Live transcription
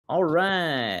All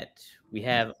right. We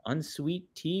have Unsweet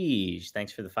Teej.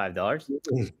 Thanks for the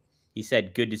 $5. He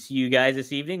said, good to see you guys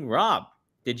this evening. Rob,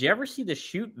 did you ever see the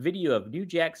shoot video of New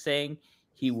Jack saying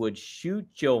he would shoot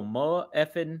Joe Moa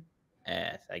effing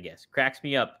ass? I guess. Cracks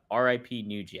me up. R.I.P.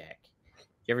 New Jack. Did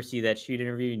you ever see that shoot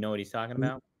interview? You know what he's talking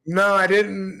about? No, I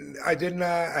didn't. I did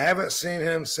not. I haven't seen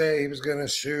him say he was going to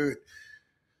shoot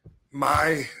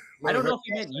my. I don't know if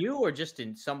he meant you or just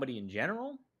in somebody in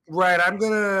general. Right. I'm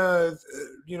going to,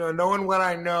 knowing what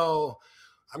I know,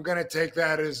 I'm going to take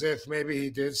that as if maybe he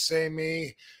did say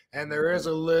me. And there is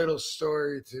a little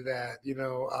story to that.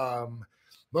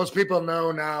 Most people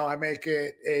know now I make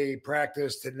it a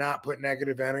practice to not put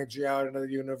negative energy out into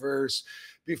the universe.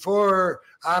 Before,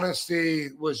 honesty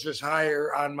was just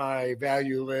higher on my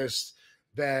value list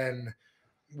than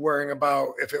worrying about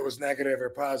if it was negative or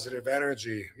positive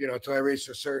energy, till I reached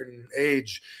a certain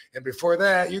age. And before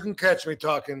that, you can catch me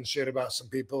talking shit about some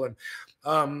people. And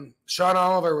Sean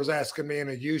Oliver was asking me in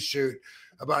a youth shoot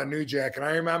about New Jack. And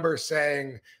I remember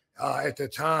saying at the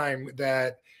time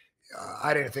that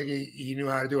I didn't think he knew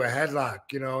how to do a headlock.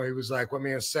 He was like what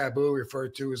me and Sabu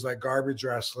referred to as like garbage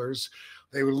wrestlers.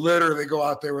 They would literally go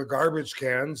out there with garbage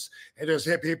cans and just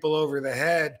hit people over the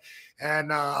head.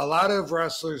 And a lot of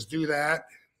wrestlers do that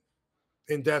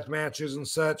in death matches and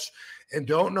such and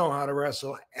don't know how to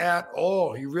wrestle at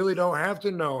all. You really don't have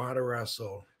to know how to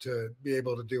wrestle to be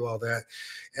able to do all that.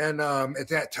 And at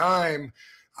that time,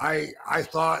 I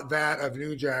thought that of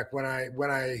New Jack when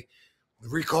I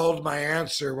recalled my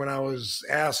answer when I was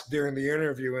asked during the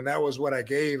interview, and that was what I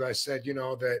gave. I said,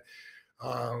 that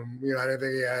I didn't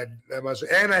think he had that much,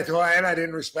 and I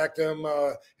didn't respect him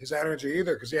his energy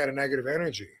either because he had a negative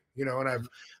energy, and I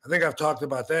think I've talked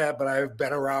about that, but I've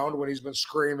been around when he's been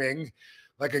screaming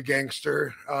like a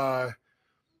gangster.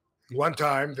 One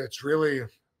time that's really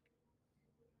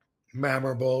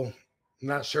memorable. I'm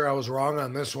not sure I was wrong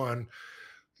on this one,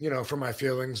 for my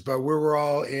feelings, but we were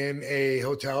all in a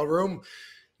hotel room.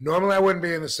 Normally I wouldn't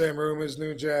be in the same room as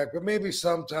New Jack, but maybe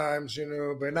sometimes,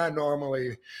 but not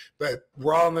normally. But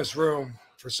we're all in this room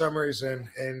for some reason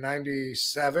in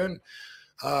 97.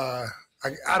 I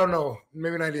don't know,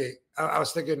 maybe 98. I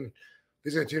was thinking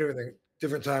these are two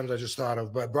different times I just thought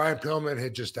of, but Brian Pillman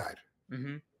had just died.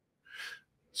 Mm-hmm.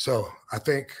 So I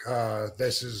think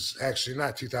this is actually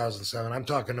not 2007. I'm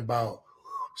talking about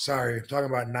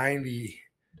 90,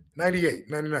 98,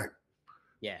 99.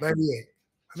 Yeah. 98.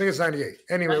 I think it's 98.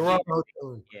 Anyway, we're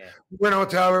in a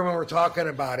hotel room and we're talking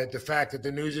about it. The fact that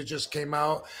the news had just came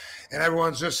out and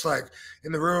everyone's just like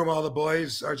in the room, all the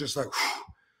boys are just like,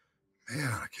 man,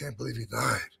 I can't believe he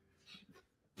died.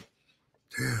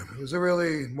 Damn, it was a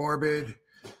really morbid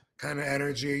kind of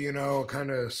energy,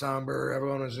 kind of somber.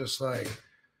 Everyone was just like,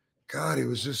 God, he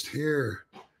was just here.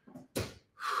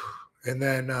 And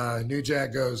then New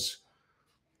Jack goes,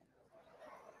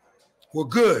 well,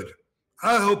 good.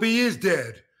 I hope he is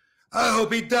dead. I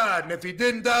hope he died. And if he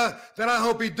didn't die, then I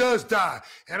hope he does die.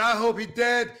 And I hope he's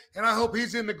dead. And I hope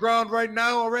he's in the ground right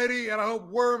now already. And I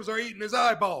hope worms are eating his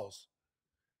eyeballs.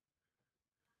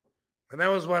 And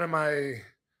that was one of my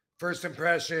first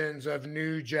impressions of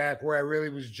New Jack, where I really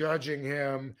was judging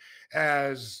him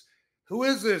as, who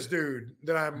is this dude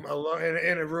that I'm alone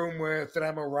in a room with, that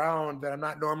I'm around, that I'm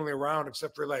not normally around,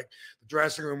 except for like the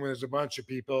dressing room where there's a bunch of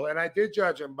people. And I did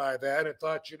judge him by that and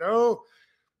thought,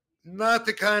 not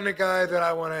the kind of guy that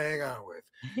I want to hang out with.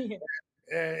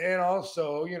 and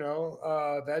also,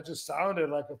 that just sounded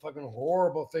like a fucking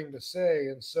horrible thing to say.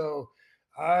 And so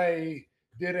I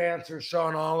did answer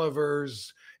Sean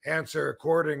Oliver's answer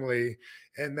accordingly.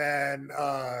 And then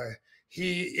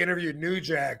he interviewed New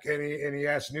Jack and he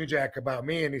asked New Jack about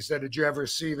me. And he said, did you ever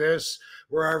see this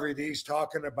where RVD's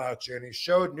talking about you? And he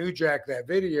showed New Jack that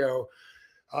video.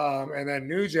 And then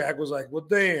New Jack was like, well,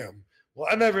 damn. Well,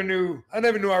 I never knew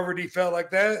RVD felt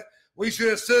like that. Well, he should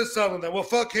have said something then. Well,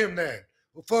 fuck him then.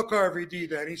 Well, fuck RVD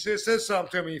then. He should have said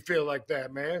something to me. You feel like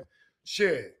that, man.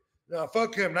 Shit. No,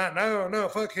 fuck him. No,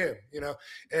 fuck him.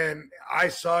 And I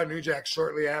saw New Jack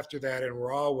shortly after that in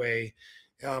Rahway.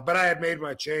 But I had made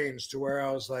my change to where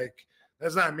I was like,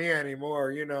 that's not me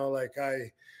anymore. Like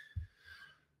I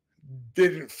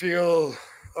didn't feel,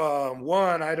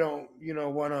 one, I don't,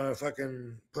 want to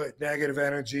fucking put negative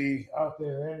energy out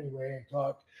there anyway and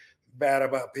talk bad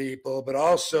about people. But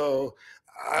also,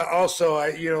 I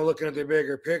looking at the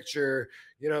bigger picture,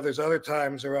 there's other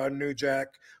times around New Jack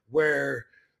where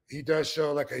he does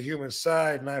show like a human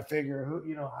side, and I figure,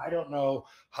 I don't know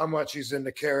how much he's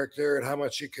into character and how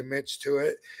much he commits to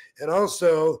it. And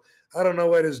also, I don't know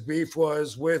what his beef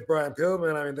was with Brian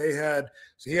Pillman. I mean,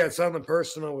 he had something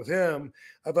personal with him.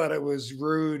 I thought it was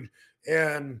rude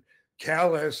and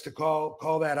callous to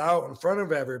call that out in front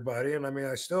of everybody. And I mean,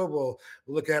 I still will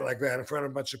look at it like that in front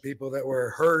of a bunch of people that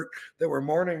were hurt, that were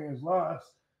mourning his loss.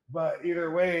 But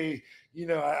either way, you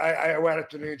know, I went up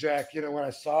to New Jack, you know, when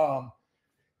I saw him,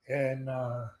 and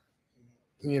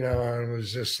you know, I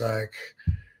was just like,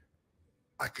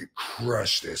 I could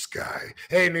crush this guy.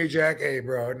 Hey, New Jack. Hey,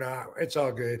 bro. Nah, it's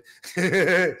all good.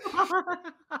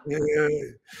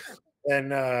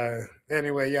 And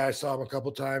anyway, yeah, I saw him a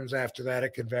couple times after that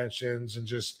at conventions and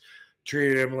just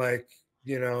treated him like,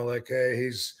 you know, like, hey,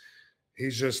 he's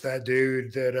just that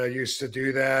dude that used to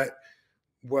do that.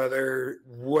 Well,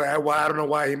 I don't know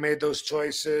why he made those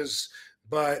choices,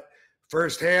 but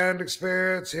firsthand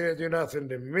experience, he didn't do nothing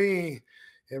to me.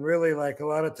 And really, like a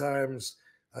lot of times,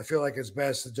 I feel like it's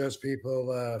best to judge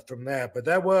people from that. But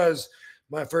that was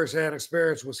my firsthand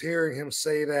experience, was hearing him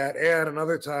say that. And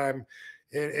another time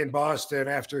in Boston,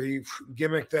 after he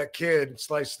gimmicked that kid,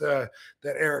 sliced that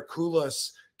Eric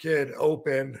Koulas kid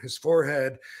open, his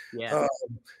forehead. Yeah.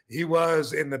 He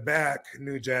was in the back,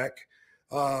 New Jack,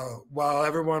 while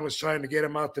everyone was trying to get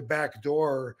him out the back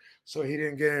door so he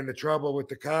didn't get into trouble with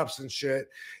the cops and shit.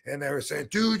 And they were saying,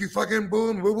 dude, you fucking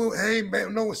boom, woo, woo. Hey,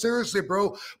 man, no, seriously,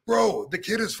 bro, the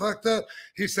kid is fucked up.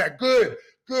 He said, good,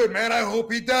 man. I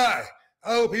hope he die.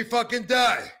 I hope he fucking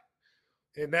die.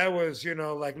 And that was, you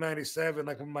know, like 97,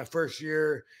 like my first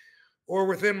year, or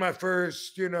within my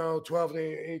first, you know, 12 to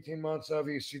 18 months of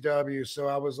ECW. So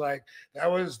I was like,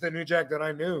 that was the New Jack that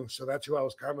I knew. So that's who I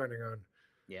was commenting on.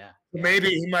 Yeah. Maybe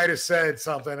he might have said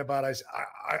something about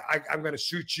I'm going to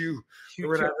shoot you or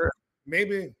whatever.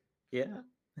 Maybe. Yeah.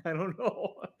 I don't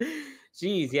know.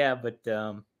 Jeez. Yeah. But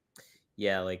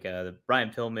yeah, like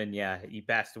Brian Pillman. Yeah, he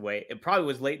passed away. It probably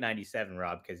was late 97,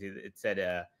 Rob, because it said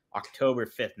October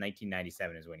 5th,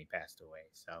 1997 is when he passed away.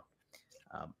 So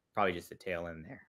probably just a tail end there.